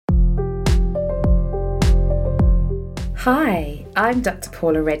Hi, I'm Dr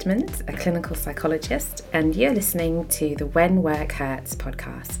Paula Redmond, a clinical psychologist, and you're listening to the When Work Hurts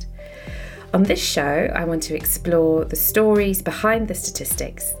podcast. On this show, I want to explore the stories behind the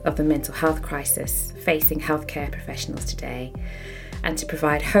statistics of the mental health crisis facing healthcare professionals today, and to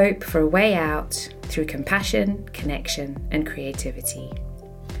provide hope for a way out through compassion, connection, and creativity.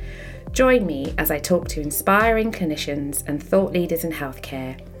 Join me as I talk to inspiring clinicians and thought leaders in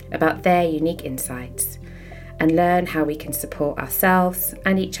healthcare about their unique insights and learn how we can support ourselves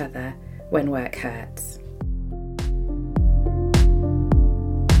and each other when work hurts.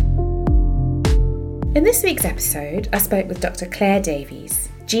 In this week's episode, I spoke with Dr Claire Davies,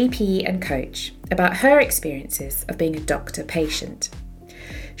 GP and coach, about her experiences of being a doctor patient.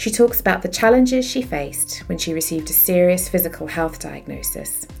 She talks about the challenges she faced when she received a serious physical health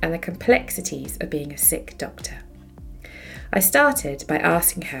diagnosis and the complexities of being a sick doctor. I started by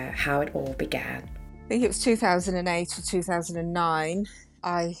asking her how it all began. I think it was 2008 or 2009.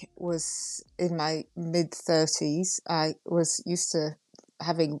 I was in my mid-30s. I was used to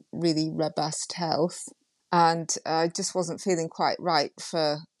having really robust health, and I just wasn't feeling quite right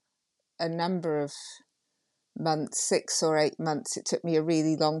for a number of months, 6 or 8 months. It took me a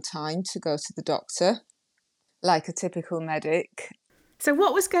really long time to go to the doctor, like a typical medic. So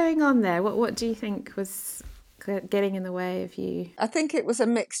what was going on there? What do you think was getting in the way of you? I think it was a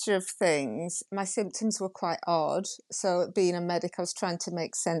mixture of things. My symptoms were quite odd. So being a medic, I was trying to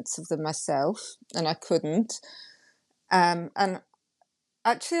make sense of them myself, and I couldn't. And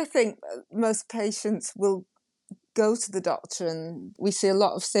actually, I think most patients will go to the doctor, and we see a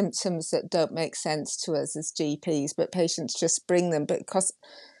lot of symptoms that don't make sense to us as GPs, but patients just bring them. But because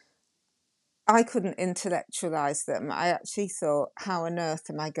I couldn't intellectualize them, I actually thought, how on earth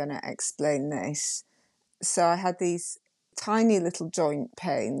am I going to explain this? So I had these tiny little joint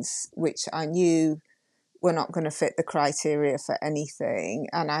pains, which I knew were not going to fit the criteria for anything.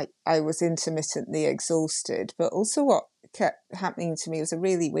 And I was intermittently exhausted. But also what kept happening to me was a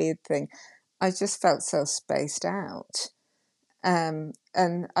really weird thing. I just felt so spaced out. And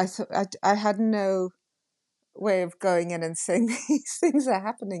I thought I had no way of going in and saying these things are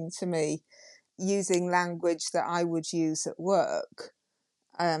happening to me using language that I would use at work.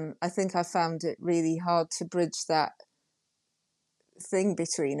 I think I found it really hard to bridge that thing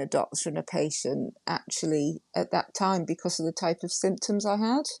between a doctor and a patient actually at that time because of the type of symptoms I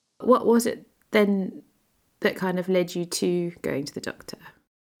had. What was it then that kind of led you to going to the doctor?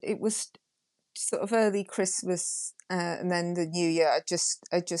 It was sort of early Christmas and then the New Year. I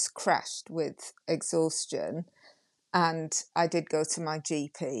just crashed with exhaustion, and I did go to my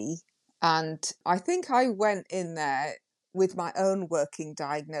GP, and I think I went in there with my own working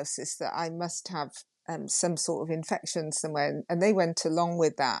diagnosis that I must have some sort of infection somewhere, and they went along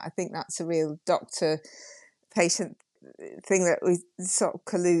with that. I think that's a real doctor-patient thing, that we sort of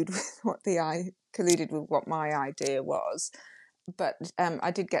colluded with what my idea was. But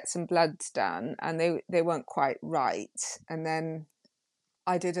I did get some bloods done, and they weren't quite right. And then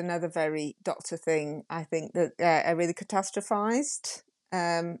I did another very doctor thing. I think that I really catastrophized.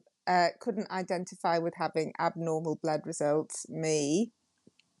 Couldn't identify with having abnormal blood results, me.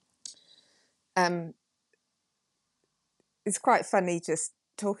 It's quite funny just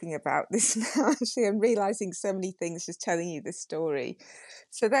talking about this now, actually. I'm realising so many things just telling you this story.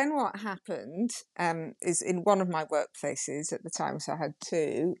 So then what happened is in one of my workplaces at the time, so I had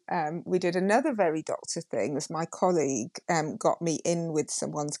two, we did another very doctor thing as my colleague got me in with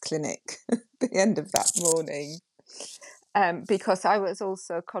someone's clinic at the end of that morning. Because I was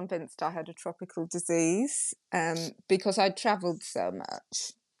also convinced I had a tropical disease, because I'd travelled so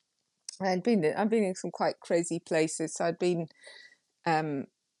much. I've been in some quite crazy places. So I'd been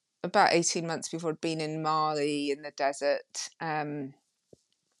about 18 months before, I'd been in Mali in the desert, and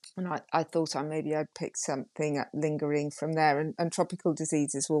I thought maybe I'd pick something up lingering from there, and tropical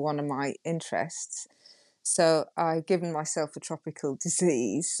diseases were one of my interests. So I'd given myself a tropical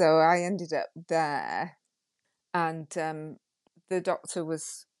disease. So I ended up there. And the doctor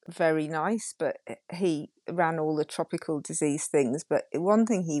was very nice, but he ran all the tropical disease things. But one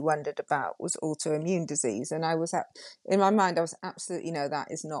thing he wondered about was autoimmune disease. And in my mind, I was absolutely, no, that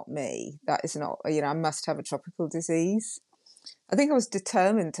is not me. That is not, I must have a tropical disease. I think I was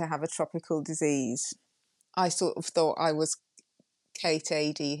determined to have a tropical disease. I sort of thought I was Kate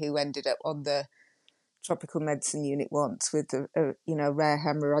Adie, who ended up on the tropical medicine unit once with a rare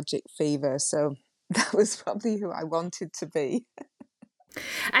hemorrhagic fever. So that was probably who I wanted to be.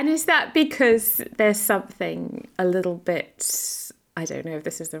 And is that because there's something a little bit, I don't know if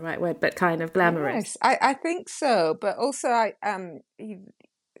this is the right word, but kind of glamorous? Yes, I think so. But also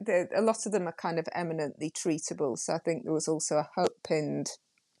a lot of them are kind of eminently treatable. So I think there was also a hope pinned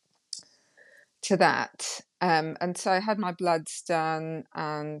to that. And so I had my bloods done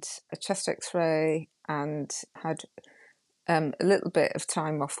and a chest x-ray and had a little bit of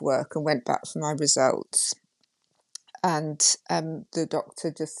time off work and went back for my results. And the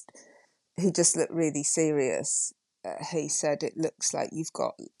doctor he just looked really serious. He said, "It looks like you've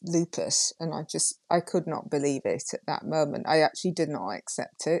got lupus." And I could not believe it at that moment. I actually did not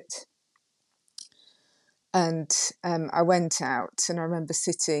accept it. And I went out and I remember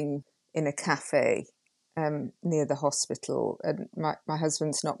sitting in a cafe near the hospital, and my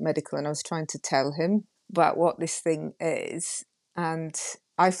husband's not medical, and I was trying to tell him about what this thing is. And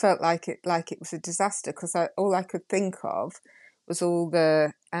I felt like it was a disaster, because all I could think of was all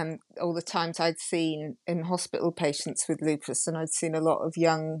the times I'd seen in hospital patients with lupus, and I'd seen a lot of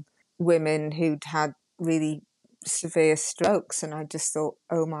young women who'd had really severe strokes, and I just thought,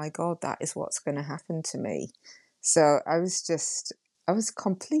 oh my God, that is what's going to happen to me. So I was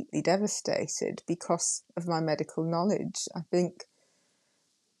completely devastated because of my medical knowledge. I think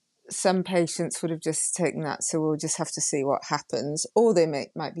some patients would have just taken that, so we'll just have to see what happens, or they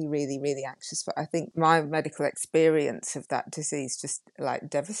might be really, really anxious. But I think my medical experience of that disease just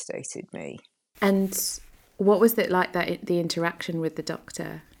devastated me. And what was it like, the interaction with the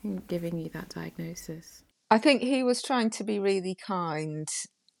doctor giving you that diagnosis? I think he was trying to be really kind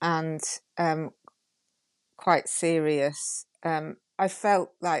and quite serious. I felt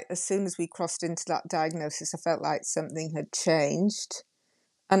like as soon as we crossed into that diagnosis, I felt like something had changed.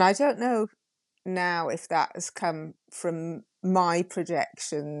 And I don't know now if that has come from my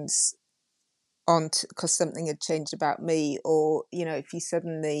projections because something had changed about me, or, if you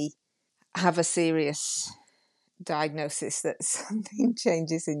suddenly have a serious diagnosis, that something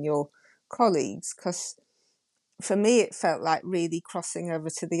changes in your colleagues. Because for me, it felt like really crossing over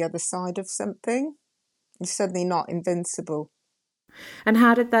to the other side of something. You're suddenly not invincible. And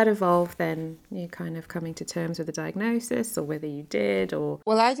how did that evolve then? You kind of coming to terms with the diagnosis, or whether you did, or?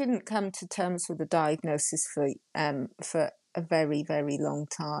 Well, I didn't come to terms with the diagnosis for a very, very long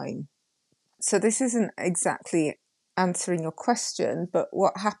time. So this isn't exactly answering your question, but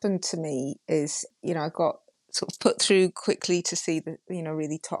what happened to me is, I got sort of put through quickly to see the,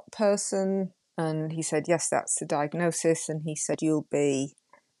 really top person. And he said, yes, that's the diagnosis. And he said, you'll be,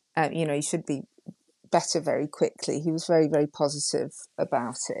 you should be better very quickly. He was very, very positive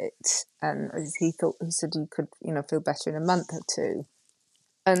about it. And he said you could, feel better in a month or two.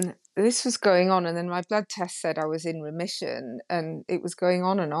 And this was going on. And then my blood test said I was in remission, and it was going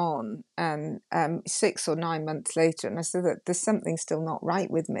on. And 6 or 9 months later, and I said that there's something still not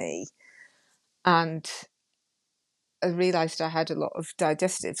right with me. And I realised I had a lot of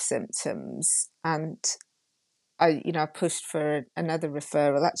digestive symptoms, and I pushed for another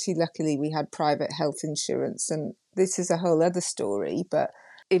referral. Actually, luckily, we had private health insurance, and this is a whole other story, but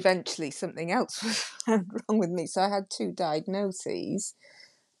eventually something else was found wrong with me. So I had 2 diagnoses.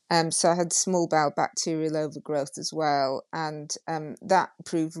 So I had small bowel bacterial overgrowth as well, and that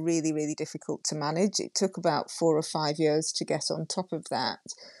proved really, really difficult to manage. It took about 4 or 5 years to get on top of that.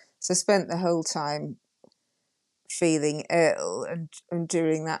 So I spent the whole time feeling ill, and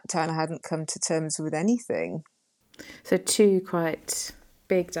during that time I hadn't come to terms with anything. So 2 quite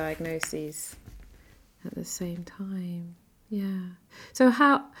big diagnoses at the same time. Yeah. So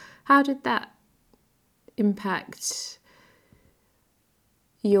how did that impact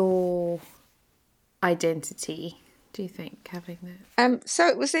your identity, do you think, having that? So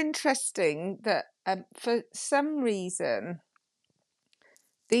it was interesting that for some reason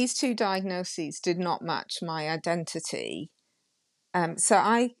these 2 diagnoses did not match my identity. So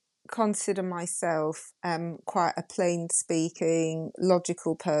I consider myself quite a plain-speaking,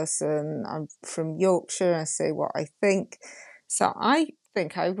 logical person. I'm from Yorkshire. I say what I think. So I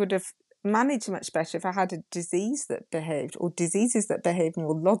think I would have managed much better if I had a disease that behaved, or diseases that behave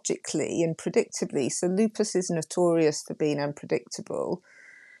more logically and predictably. So lupus is notorious for being unpredictable,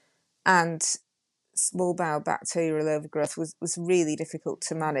 and small bowel bacterial overgrowth was really difficult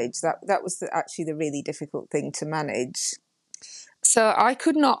to manage. That was actually the really difficult thing to manage. So I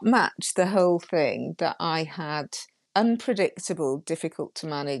could not match the whole thing, that I had unpredictable, difficult to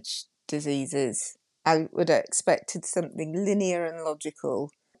manage diseases. I would have expected something linear and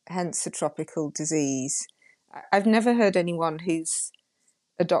logical, hence a tropical disease. I've never heard anyone who's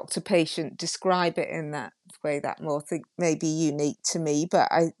a doctor-patient describe it in that way. That more think may be unique to me, but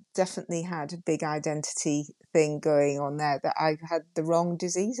I definitely had a big identity thing going on there, that I had the wrong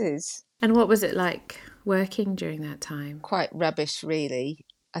diseases. And what was it like working during that time? Quite rubbish, really.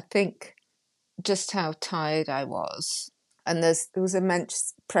 I think just how tired I was. And there was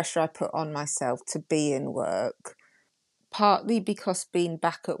immense pressure I put on myself to be in work, partly because being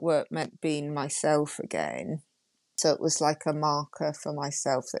back at work meant being myself again. So it was like a marker for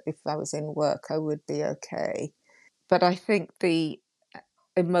myself that if I was in work, I would be okay. But I think the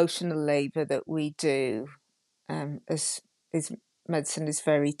emotional labour that we do as medicine is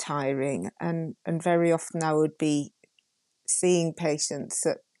very tiring, and very often I would be seeing patients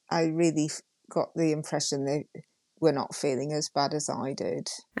that I really got the impression they were not feeling as bad as I did.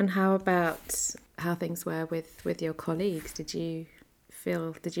 And how about how things were with your colleagues? Did you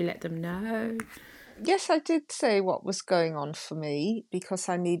let them know? Yes, I did say what was going on for me because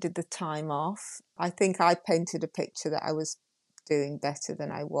I needed the time off. I think I painted a picture that I was doing better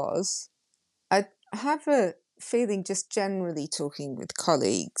than I was. I have a feeling, just generally talking with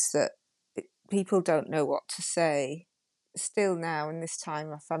colleagues, that people don't know what to say. Still now, in this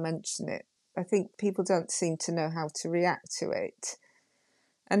time, if I mention it, I think people don't seem to know how to react to it.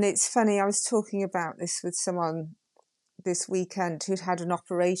 And it's funny, I was talking about this with someone this weekend who'd had an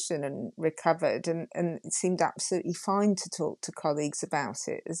operation and recovered, and it seemed absolutely fine to talk to colleagues about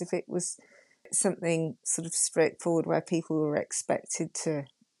it, as if it was something sort of straightforward where people were expected to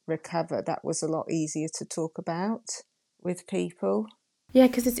recover. That was a lot easier to talk about with people. Yeah,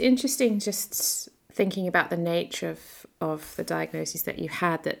 because it's interesting just thinking about the nature of the diagnosis that you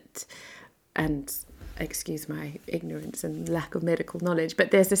had, that, and excuse my ignorance and lack of medical knowledge,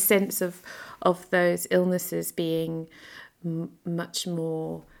 but there's a sense of those illnesses being much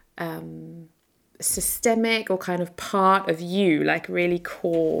more systemic, or kind of part of you, like really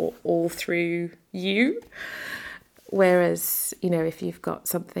core all through you. Whereas, if you've got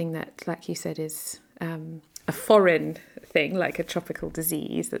something that, like you said, is a foreign thing, like a tropical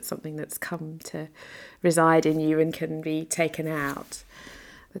disease, that's something that's come to reside in you and can be taken out,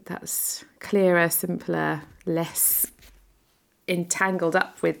 that's clearer, simpler, less entangled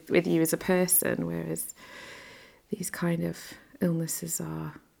up with you as a person, whereas these kind of illnesses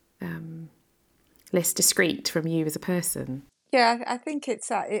are less discrete from you as a person. Yeah, I think it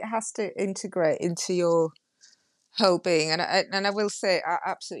has to integrate into your whole being, and I will say it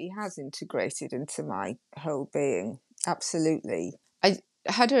absolutely has integrated into my whole being. Absolutely. I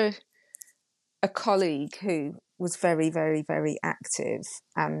had a colleague who was very, very, very active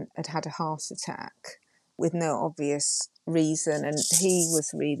and had a heart attack with no obvious reason, and he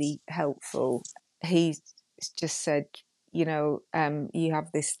was really helpful. He just said, you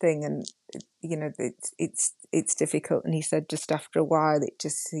have this thing, and it's difficult. And he said just after a while, it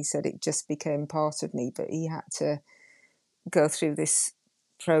just became part of me. But he had to go through this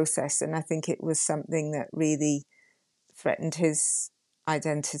process, and I think it was something that really threatened his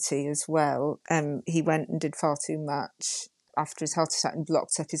identity as well. He went and did far too much after his heart attack and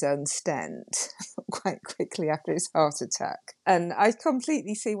blocked up his own stent quite quickly after his heart attack. And I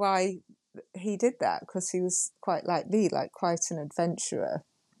completely see why he did that, because he was quite like me, like quite an adventurer.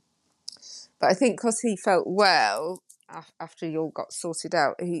 But I think because he felt well after he all got sorted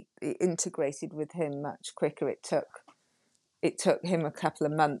out, it integrated with him much quicker. It took him a couple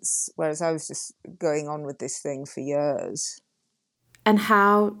of months, whereas I was just going on with this thing for years. And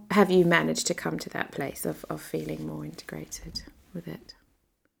how have you managed to come to that place of feeling more integrated with it?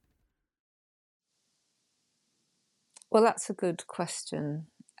 Well, that's a good question.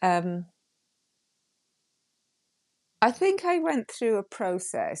 I think I went through a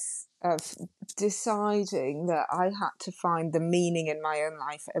process of deciding that I had to find the meaning in my own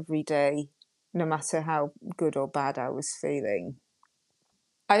life every day, no matter how good or bad I was feeling.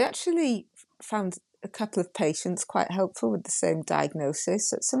 I actually found a couple of patients quite helpful with the same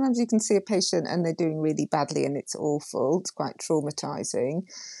diagnosis. Sometimes you can see a patient and they're doing really badly and it's awful, it's quite traumatizing.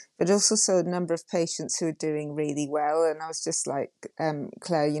 But also saw a number of patients who are doing really well. And I was just like,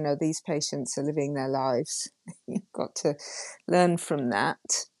 Claire, these patients are living their lives. You've got to learn from that.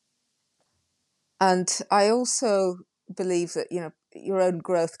 And I also believe that, your own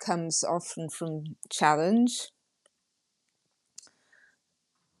growth comes often from challenge.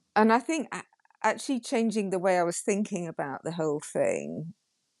 And I think actually changing the way I was thinking about the whole thing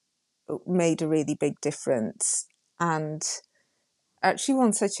made a really big difference. And actually,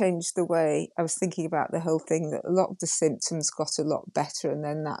 once I changed the way I was thinking about the whole thing, that a lot of the symptoms got a lot better, and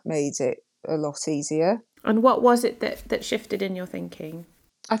then that made it a lot easier. And what was it that shifted in your thinking?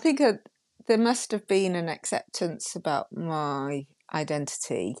 I think there must have been an acceptance about my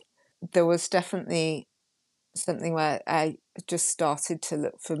identity. There was definitely something where I just started to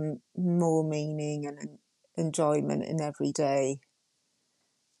look for more meaning and enjoyment in every day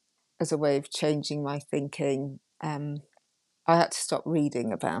as a way of changing my thinking. I had to stop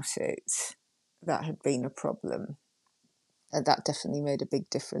reading about it. That had been a problem. And that definitely made a big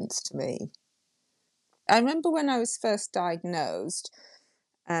difference to me. I remember when I was first diagnosed,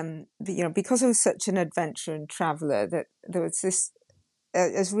 because I was such an adventurer and traveller, that there was this.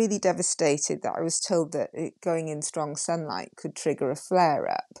 I was really devastated that I was told that going in strong sunlight could trigger a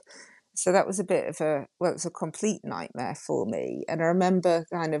flare-up. So that was it was a complete nightmare for me. And I remember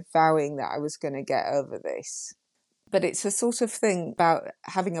kind of vowing that I was going to get over this. But it's a sort of thing about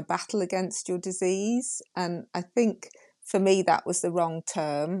having a battle against your disease. And I think for me, that was the wrong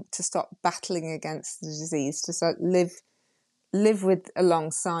term, to stop battling against the disease, to sort of live with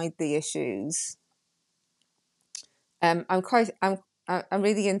alongside the issues. I'm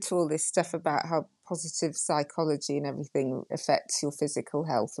really into all this stuff about how positive psychology and everything affects your physical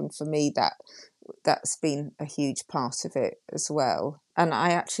health, and for me that's been a huge part of it as well. And I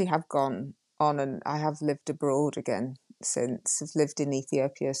actually have gone on, and I have lived abroad again since. I've lived in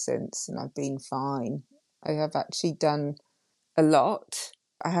Ethiopia since, and I've been fine. I have actually done a lot.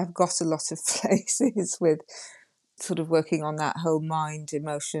 I have got a lot of places with sort of working on that whole mind,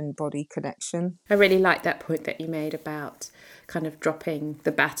 emotion, body connection. I really like that point that you made about kind of dropping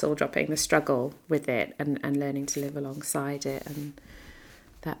the battle, dropping the struggle with it, and learning to live alongside it, and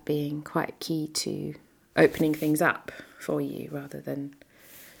that being quite key to opening things up for you rather than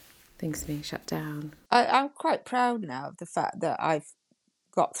things being shut down. I'm quite proud now of the fact that I've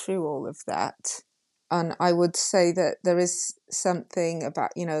got through all of that. And I would say that there is something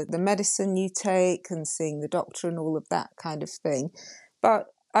about, the medicine you take and seeing the doctor and all of that kind of thing. But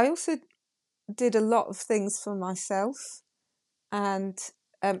I also did a lot of things for myself, and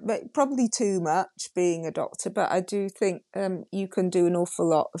but probably too much being a doctor. But I do think you can do an awful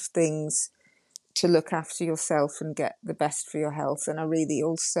lot of things to look after yourself and get the best for your health. And I really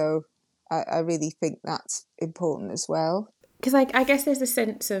think that's important as well. Because I guess there's a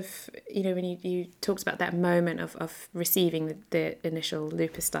sense of, when you talked about that moment of receiving the initial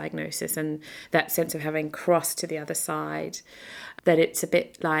lupus diagnosis and that sense of having crossed to the other side, that it's a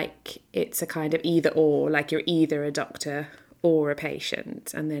bit like it's a kind of either or, like you're either a doctor or a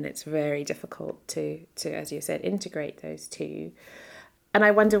patient, and then it's very difficult to as you said, integrate those two. And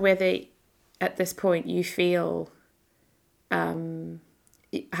I wonder whether at this point you feel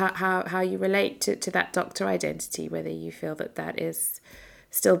how you relate to that doctor identity, whether you feel that is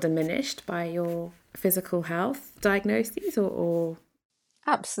still diminished by your physical health diagnoses or...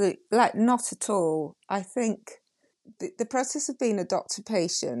 Absolutely, not at all. I think the process of being a doctor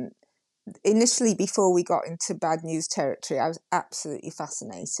patient, initially before we got into bad news territory, I was absolutely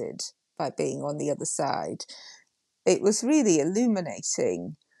fascinated by being on the other side. It was really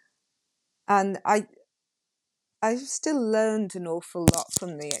illuminating, and I've still learned an awful lot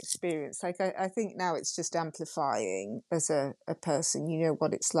from the experience. I think now it's just amplifying as a person. You know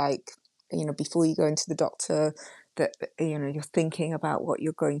what it's like, before you go into the doctor, that, you're thinking about what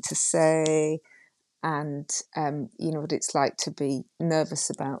you're going to say, and, what it's like to be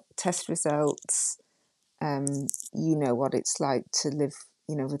nervous about test results. You know what it's like to live,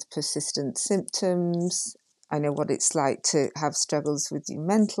 with persistent symptoms. I know what it's like to have struggles with your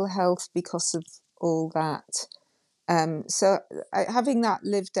mental health because of all that. So having that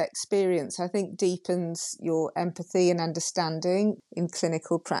lived experience, I think, deepens your empathy and understanding in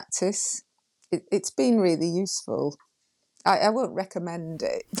clinical practice. It's been really useful. I won't recommend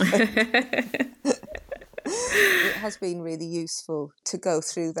it. It has been really useful to go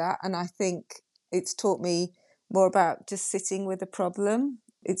through that. And I think it's taught me more about just sitting with a problem.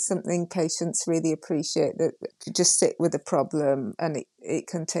 It's something patients really appreciate, that you just sit with a problem, and it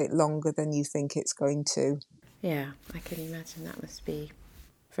can take longer than you think it's going to. Yeah, I can imagine that must be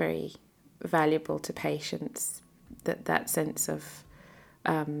very valuable to patients, that sense of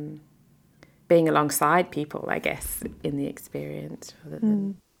being alongside people, I guess, in the experience. Rather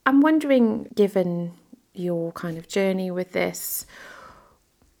than... I'm wondering, given your kind of journey with this,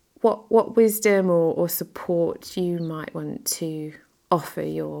 what wisdom or support you might want to offer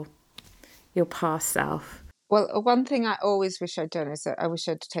your past self. Well, one thing I always wish I'd done is that I wish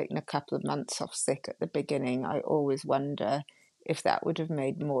I'd taken a couple of months off sick at the beginning. I always wonder if that would have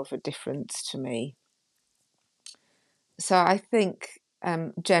made more of a difference to me. So I think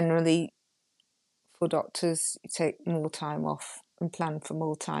generally for doctors, you take more time off and plan for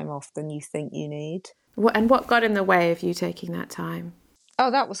more time off than you think you need. What got in the way of you taking that time?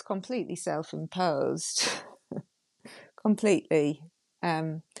 Oh, that was completely self-imposed. Completely.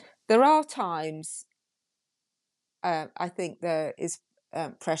 There are times I think there is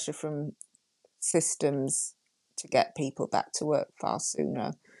pressure from systems to get people back to work far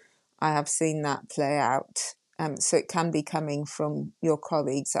sooner. I have seen that play out. So it can be coming from your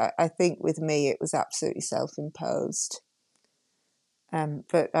colleagues. I think with me, it was absolutely self-imposed.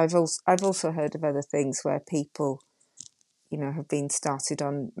 But I've also heard of other things where people, have been started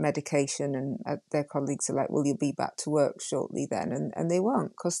on medication and their colleagues are like, well, you'll be back to work shortly then. And they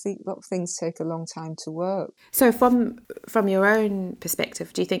won't, because a lot of things take a long time to work. So from your own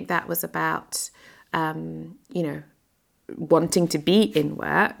perspective, do you think that was about, wanting to be in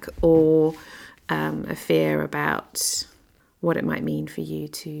work, or a fear about what it might mean for you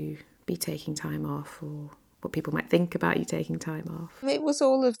to be taking time off, or what people might think about you taking time off? It was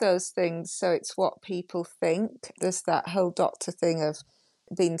all of those things. So it's what people think. There's that whole doctor thing of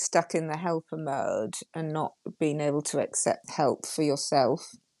being stuck in the helper mode and not being able to accept help for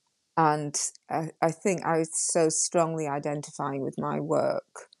yourself. And I think I was so strongly identifying with my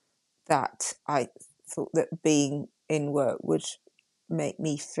work that I thought that being in work would make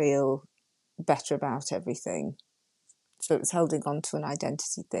me feel better about everything. So it was holding on to an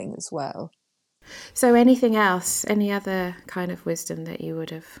identity thing as well. So anything else, any other kind of wisdom that you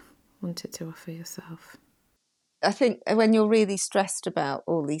would have wanted to offer yourself? I think when you're really stressed about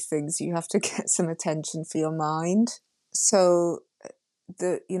all these things, you have to get some attention for your mind. So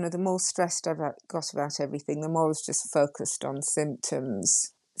the more stressed I got about everything, the more I was just focused on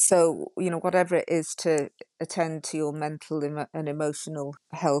symptoms. So, whatever it is to attend to your mental and emotional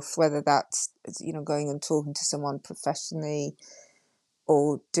health, whether that's, going and talking to someone professionally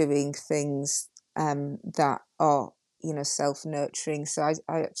or doing things that are, self-nurturing. So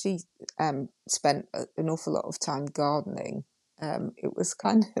I actually spent an awful lot of time gardening. It was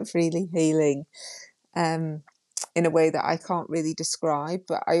kind of really healing. In a way that I can't really describe,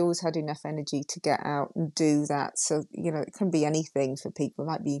 but I always had enough energy to get out and do that. So, it can be anything for people. It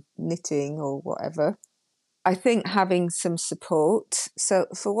might be knitting or whatever. I think having some support. So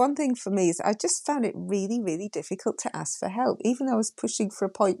for one thing for me is I just found it really, really difficult to ask for help. Even though I was pushing for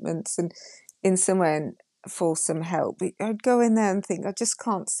appointments and in somewhere for some help, I'd go in there and think, I just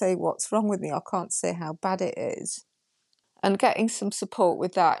can't say what's wrong with me. I can't say how bad it is. And getting some support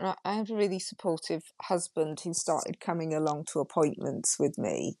with that. And I have a really supportive husband who started coming along to appointments with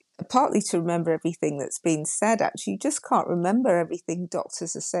me, partly to remember everything that's been said. Actually, you just can't remember everything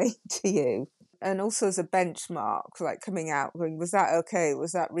doctors are saying to you. And also as a benchmark, like coming out going, was that okay?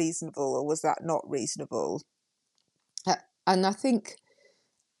 Was that reasonable? Or was that not reasonable? And I think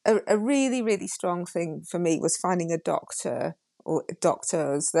a really, really strong thing for me was finding a doctor or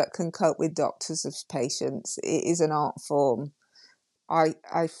doctors that can cope with doctors of patients. It is an art form. I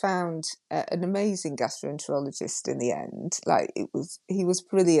found an amazing gastroenterologist in the end. Like he was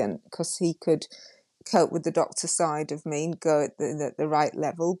brilliant because he could cope with the doctor side of me and go at the right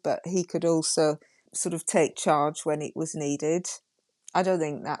level, but he could also sort of take charge when it was needed. I don't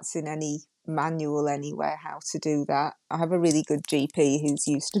think that's in any manual anywhere how to do that. I have a really good GP who's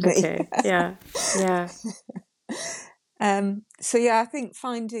used to me. Okay, yeah. So yeah, I think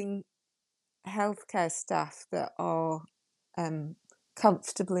finding healthcare staff that are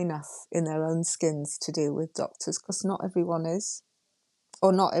comfortable enough in their own skins to deal with doctors, because not everyone is,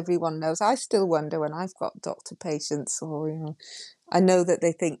 or not everyone knows. I still wonder when I've got doctor patients, or I know that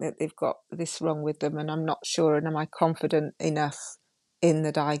they think that they've got this wrong with them, and I'm not sure. And am I confident enough in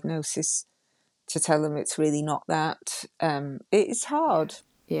the diagnosis to tell them it's really not that? It is hard.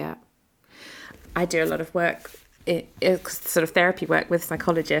 Yeah. I do a lot of work, sort of therapy work with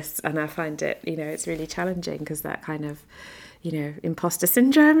psychologists, and I find it, it's really challenging because that kind of, imposter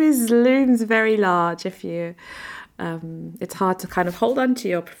syndrome looms very large if you, it's hard to kind of hold on to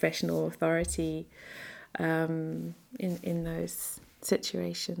your professional authority in those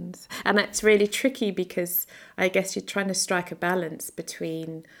situations. And it's really tricky because I guess you're trying to strike a balance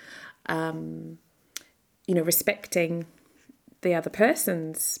between, respecting the other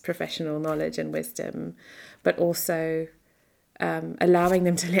person's professional knowledge and wisdom, but also allowing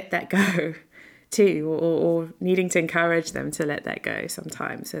them to let that go too, or needing to encourage them to let that go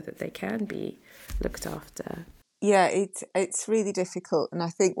sometimes so that they can be looked after. Yeah, it's really difficult. And I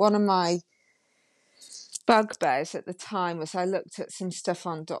think one of my bugbears at the time was I looked at some stuff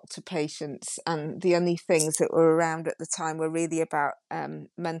on doctor patients, and the only things that were around at the time were really about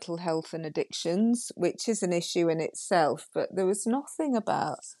mental health and addictions, which is an issue in itself, but there was nothing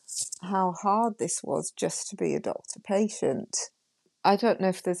about how hard this was just to be a doctor patient. I don't know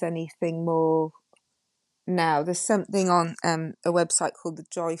if there's anything more now. There's something on a website called The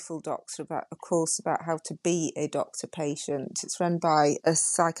Joyful Doctor, about a course about how to be a doctor patient. It's run by a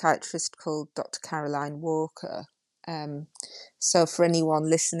psychiatrist called Dr Caroline Walker. So for anyone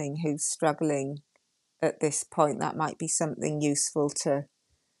listening who's struggling at this point, that might be something useful to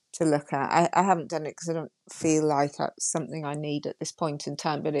look at. I haven't done it because I don't feel like it's something I need at this point in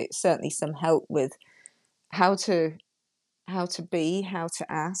time, but it's certainly some help with how to how to be, how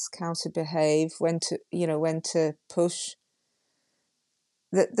to ask, how to behave, when to push.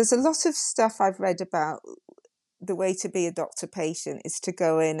 There's a lot of stuff I've read about the way to be a doctor patient is to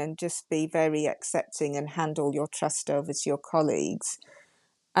go in and just be very accepting and hand all your trust over to your colleagues.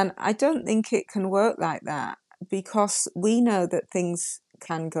 And I don't think it can work like that, because we know that things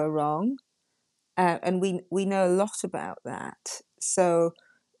can go wrong, and we know a lot about that. So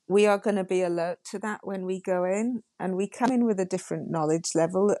we are going to be alert to that when we go in, and we come in with a different knowledge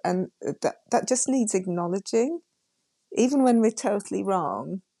level, and that just needs acknowledging. Even when we're totally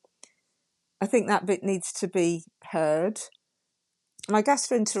wrong, I think that bit needs to be heard. My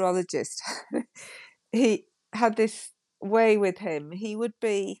gastroenterologist, he had this way with him. He would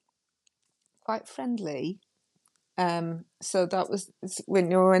be quite friendly. So that was when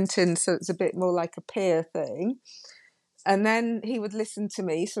you went in, so it's a bit more like a peer thing. And then he would listen to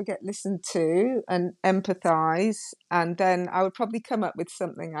me, so get listened to and empathise. And then I would probably come up with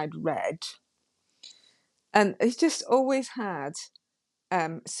something I'd read. And he just always had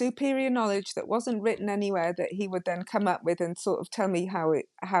superior knowledge that wasn't written anywhere, that he would then come up with and sort of tell me how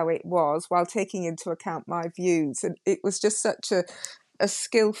it was, while taking into account my views. And it was just such a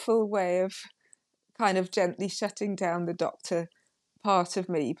skillful way of kind of gently shutting down the doctor part of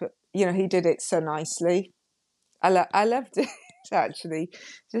me. But, he did it so nicely. I loved it, actually.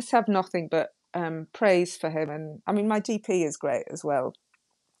 Just have nothing but praise for him. And I mean, my GP is great as well.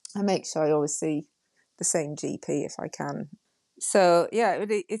 I make sure I always see the same GP if I can. So yeah,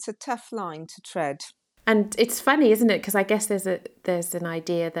 it's a tough line to tread. And it's funny, isn't it? Because I guess there's an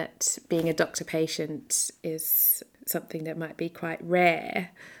idea that being a doctor patient is something that might be quite rare.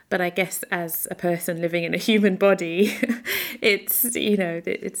 But I guess as a person living in a human body, it's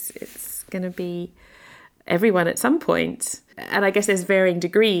going to be everyone at some point. And I guess there's varying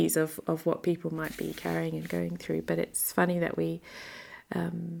degrees of what people might be carrying and going through. But it's funny that we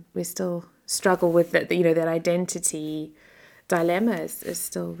still struggle with that identity dilemma is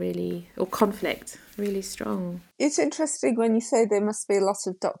still really, or conflict, really strong. It's interesting when you say there must be a lot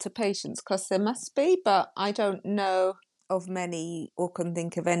of doctor patients, because there must be, but I don't know of many or can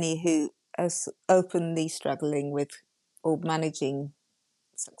think of any who are openly struggling with or managing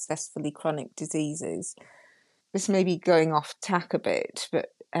successfully chronic diseases. This may be going off tack a bit, but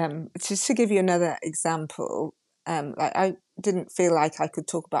just to give you another example, I didn't feel like I could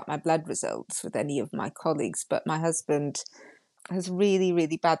talk about my blood results with any of my colleagues, but my husband has really,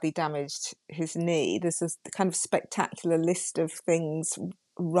 really badly damaged his knee. There's a kind of spectacular list of things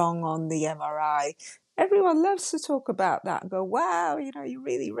wrong on the MRI. Everyone loves to talk about that and go, wow, you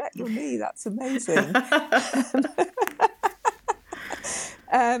really wrecked your knee. That's amazing.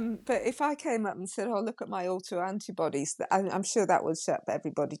 But if I came up and said, oh, look at my autoantibodies, I'm sure that would shut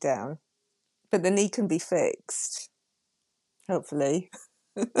everybody down. But the knee can be fixed, hopefully.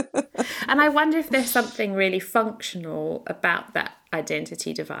 And I wonder if there's something really functional about that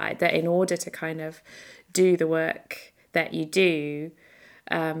identity divide, that in order to kind of do the work that you do,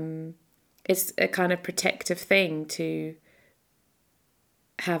 it's a kind of protective thing to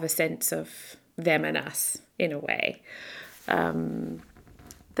have a sense of them and us in a way.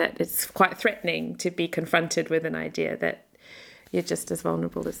 That it's quite threatening to be confronted with an idea that you're just as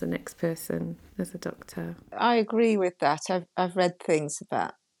vulnerable as the next person as a doctor. I agree with that. I've read things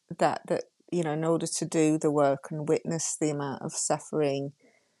about that in order to do the work and witness the amount of suffering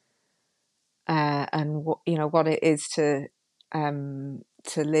and what it is to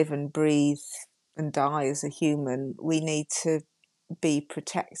live and breathe and die as a human, we need to be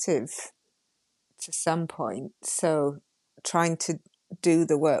protective to some point. So trying to do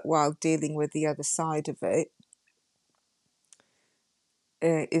the work while dealing with the other side of it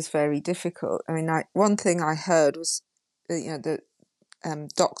is very difficult. I mean, one thing I heard was, the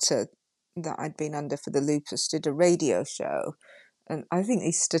doctor that I'd been under for the lupus did a radio show, and I think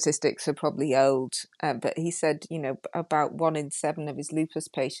these statistics are probably old, but he said, about 1 in 7 of his lupus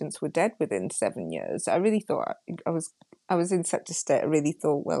patients were dead within 7 years. I really thought I was in such a state. I really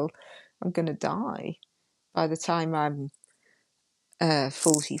thought, well, I'm going to die by the time I'm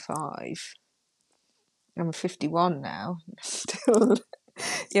 45. I'm 51 now. Still,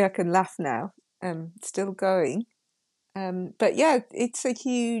 I can laugh now. Still going. But yeah, it's a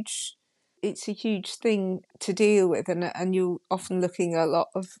huge thing to deal with, and you're often looking at a lot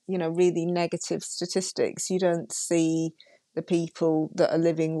of really negative statistics. You don't see the people that are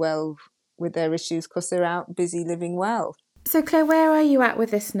living well with their issues because they're out busy living well. So Claire, where are you at with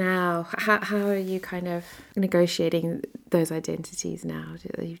this now? How are you kind of negotiating those identities now?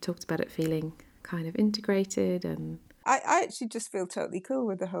 You've talked about it feeling kind of integrated, and I actually just feel totally cool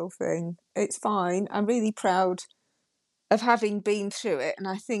with the whole thing. It's fine. I'm really proud having been through it. And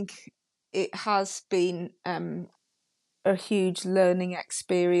I think it has been a huge learning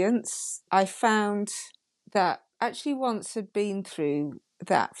experience. I found that actually once I'd been through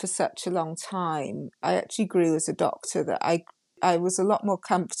that for such a long time, I actually grew as a doctor, that I was a lot more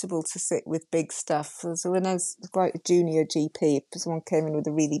comfortable to sit with big stuff. So when I was quite a junior GP, if someone came in with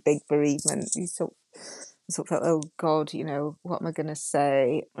a really big bereavement, you sort of felt, oh God, what am I going to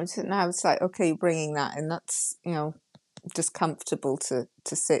say? Now it's like, okay, you're bringing that in. That's, just comfortable to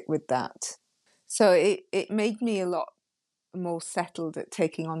sit with that. So it made me a lot more settled at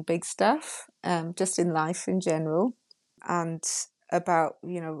taking on big stuff, just in life in general, and about,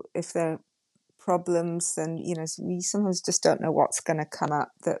 if there are problems, then, you sometimes just don't know what's going to come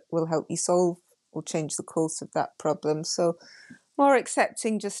up that will help you solve or change the course of that problem. So more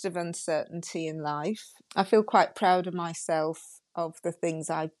accepting just of uncertainty in life. I feel quite proud of myself, of the things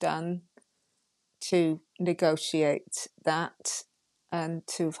I've done to negotiate that and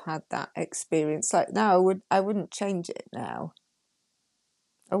to have had that experience. Like now, I wouldn't change it now.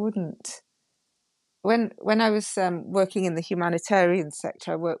 I wouldn't. When I was working in the humanitarian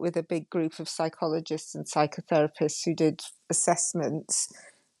sector, I worked with a big group of psychologists and psychotherapists who did assessments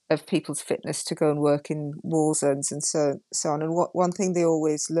of people's fitness to go and work in war zones and so on. And one thing they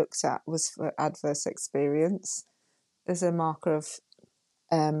always looked at was for adverse experience as a marker of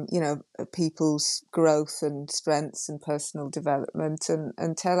people's growth and strengths and personal development. And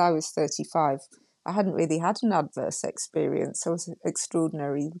until I was 35, I hadn't really had an adverse experience. I was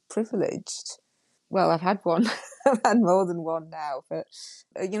extraordinarily privileged. Well, I've had one. I've had more than one now, but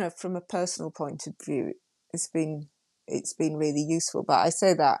from a personal point of view, it's been really useful. But I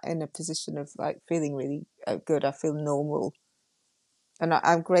say that in a position of like feeling really good. I feel normal, and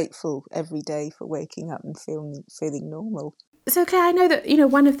I'm grateful every day for waking up and feeling normal. So Claire, I know that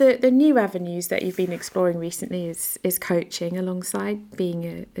one of the new avenues that you've been exploring recently is coaching alongside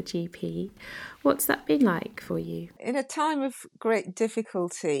being a GP. What's that been like for you? In a time of great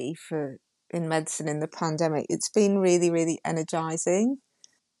difficulty in medicine in the pandemic, it's been really, really energising.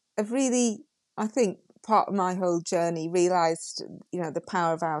 I think part of my whole journey realised, the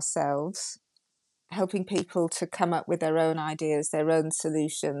power of ourselves, helping people to come up with their own ideas, their own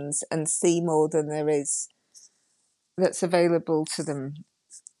solutions, and see more than there is that's available to them,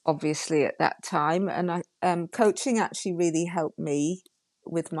 obviously, at that time. And coaching actually really helped me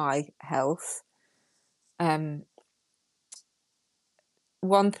with my health. One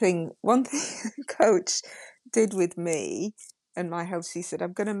thing coach did with me and my health, she said,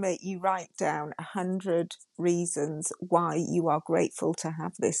 I'm going to make you write down 100 reasons why you are grateful to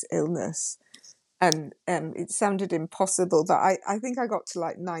have this illness. And it sounded impossible, but I think I got to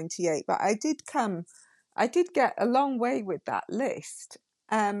like 98. But I did get a long way with that list.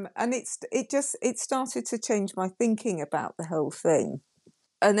 And it started to change my thinking about the whole thing.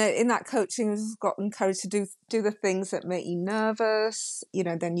 And in that coaching, I've got encouraged to do the things that make you nervous.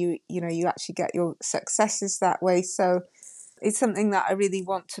 Then you actually get your successes that way. So it's something that I really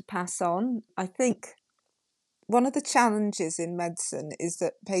want to pass on. I think one of the challenges in medicine is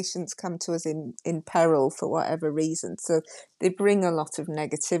that patients come to us in peril for whatever reason. So they bring a lot of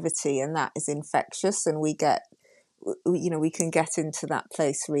negativity, and that is infectious, and we can get into that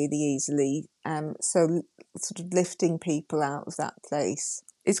place really easily. So sort of lifting people out of that place.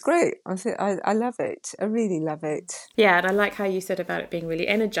 It's great. I love it. I really love it. Yeah, and I like how you said about it being really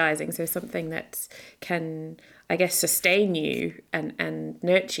energising. So something that can, I guess, sustain you and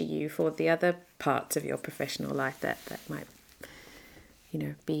nurture you for the other parts of your professional life that might,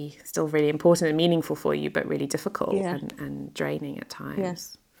 be still really important and meaningful for you, but really difficult and draining at times.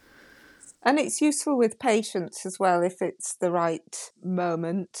 Yes. And it's useful with patients as well, if it's the right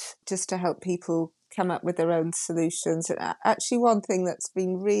moment, just to help people come up with their own solutions. And actually, one thing that's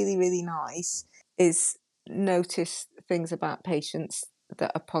been really, really nice is notice things about patients that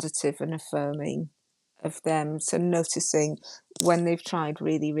are positive and affirming of them. So noticing when they've tried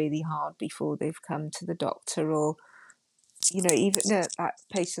really, really hard before they've come to the doctor, or even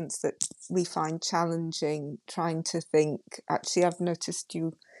patients that we find challenging, trying to think, actually, I've noticed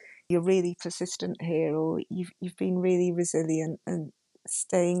you're really persistent here, or you've been really resilient and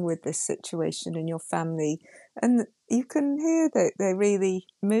staying with this situation in your family, and you can hear that they're really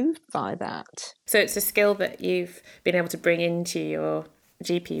moved by that. So it's a skill that you've been able to bring into your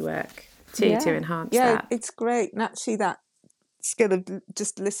GP work to enhance that. Yeah, it's great. And actually that skill of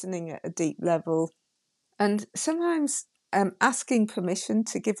just listening at a deep level, and sometimes asking permission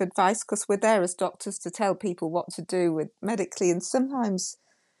to give advice, because we're there as doctors to tell people what to do with medically, and sometimes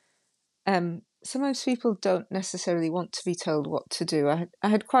people don't necessarily want to be told what to do. I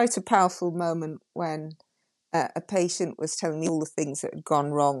had quite a powerful moment when a patient was telling me all the things that had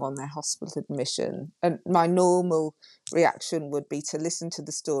gone wrong on their hospital admission. And my normal reaction would be to listen to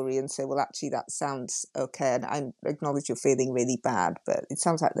the story and say, well, actually, that sounds okay. And I acknowledge you're feeling really bad, but it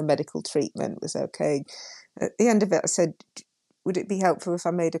sounds like the medical treatment was okay. At the end of it, I said, would it be helpful if I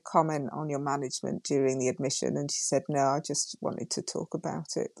made a comment on your management during the admission? And she said, no, I just wanted to talk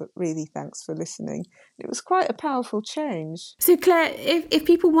about it, but really thanks for listening. It was quite a powerful change. So Claire, if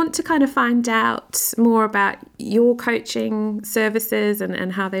people want to kind of find out more about your coaching services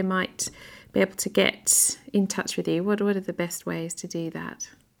and how they might be able to get in touch with you, what are the best ways to do that?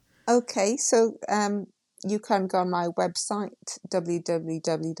 Okay, so you can go on my website,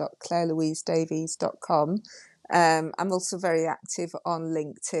 www.clairelouisedavies.com. I'm also very active on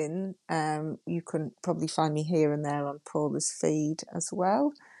LinkedIn. You can probably find me here and there on Paula's feed as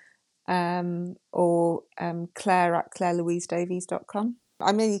well. Or Claire at clairelouisedavies.com.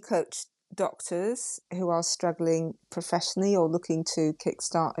 I mainly coach doctors who are struggling professionally or looking to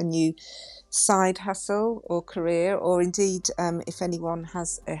kickstart a new side hustle or career, or indeed if anyone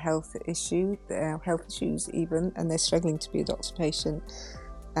has a health issues even, and they're struggling to be a doctor patient.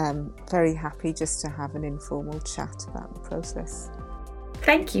 Very happy just to have an informal chat about the process.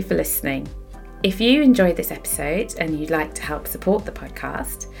 Thank you for listening. If you enjoyed this episode and you'd like to help support the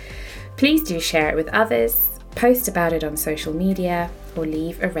podcast, please do share it with others, post about it on social media, or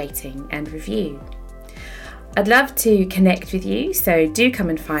leave a rating and review. I'd love to connect with you, so do come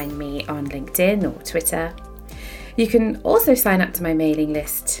and find me on LinkedIn or Twitter. You can also sign up to my mailing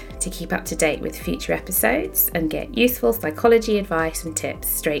list to keep up to date with future episodes and get useful psychology advice and tips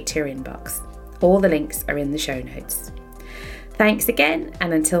straight to your inbox. All the links are in the show notes. Thanks again,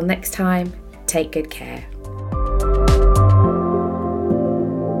 and until next time, take good care.